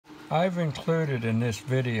I've included in this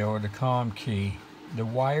video the Comkey the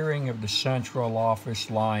wiring of the central office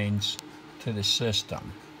lines to the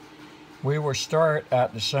system. We will start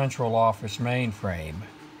at the central office mainframe.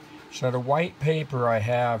 So the white paper I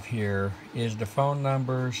have here is the phone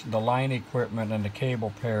numbers, the line equipment, and the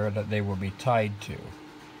cable pair that they will be tied to.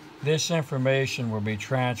 This information will be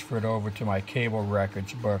transferred over to my cable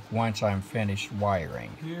records book once I'm finished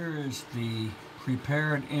wiring. Here is the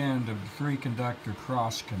prepared end of the 3-conductor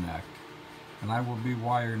cross connect, and I will be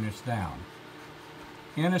wiring this down.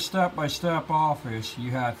 In a step-by-step office, you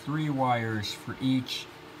have 3 wires for each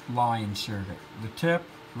line circuit: the tip,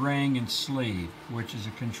 ring, and sleeve, which is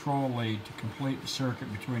a control lead to complete the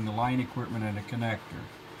circuit between the line equipment and the connector.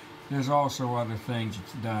 There's also other things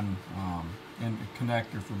that's done in the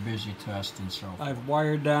connector for busy test and so forth. I've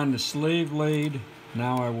wired down the sleeve lead.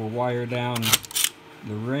 Now I will wire down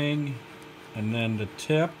the ring and then the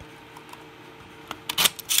tip.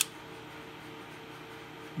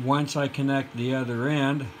 Once I connect the other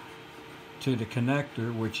end to the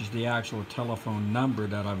connector, which is the actual telephone number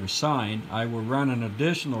that I've assigned, I will run an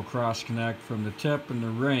additional cross connect from the tip and the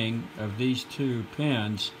ring of these 2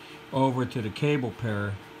 pins over to the cable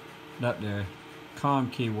pair that the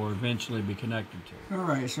Comkey will eventually be connected to.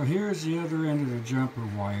 Alright, so here's the other end of the jumper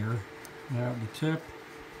wire. I have the tip,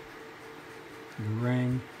 the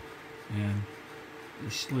ring, and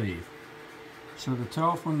the sleeve. So the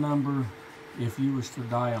telephone number, if you was to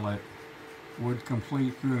dial it, would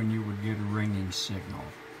complete through and you would get a ringing signal.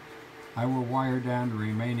 I will wire down the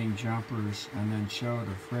remaining jumpers and then show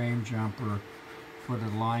the frame jumper for the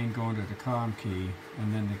line going to the Comkey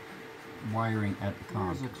and then the wiring at the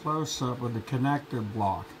Comkey. Here's a close-up of the connector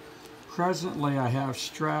block. Presently I have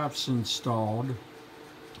straps installed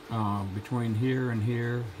between here and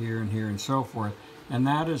here, here and here, and so forth, and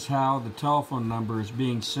that is how the telephone number is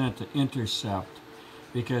being sent to intercept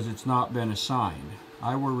because it's not been assigned.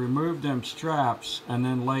 I will remove them straps and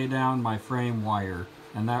then lay down my frame wire,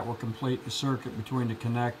 and that will complete the circuit between the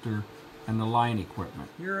connector and the line equipment.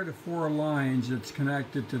 Here are the 4 lines that's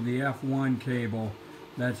connected to the F1 cable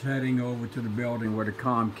that's heading over to the building where the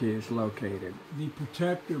Comkey is located. The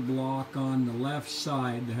protector block on the left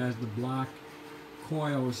side that has the black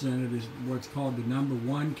coils in it is what's called the number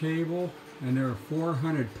 1 cable, and there are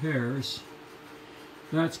 400 pairs.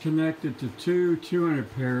 That's connected to 2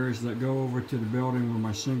 200 pairs that go over to the building where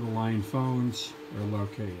my single line phones are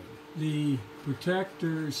located. The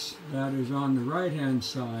protectors that is on the right hand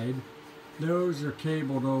side, those are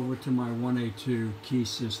cabled over to my 1A2 key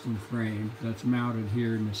system frame that's mounted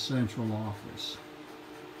here in the central office.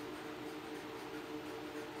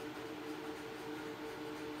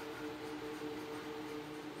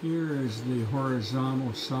 Here is the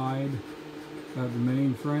horizontal side of the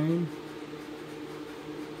main frame.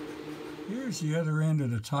 Here's the other end of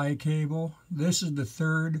the tie cable. This is the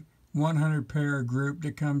 3rd 100 pair group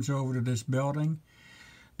that comes over to this building.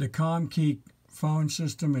 The Comkey phone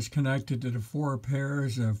system is connected to the 4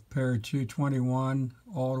 pairs of pair 221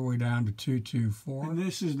 all the way down to 224. And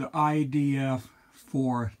this is the IDF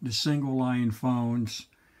for the single line phones,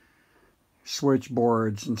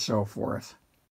 switchboards, and so forth.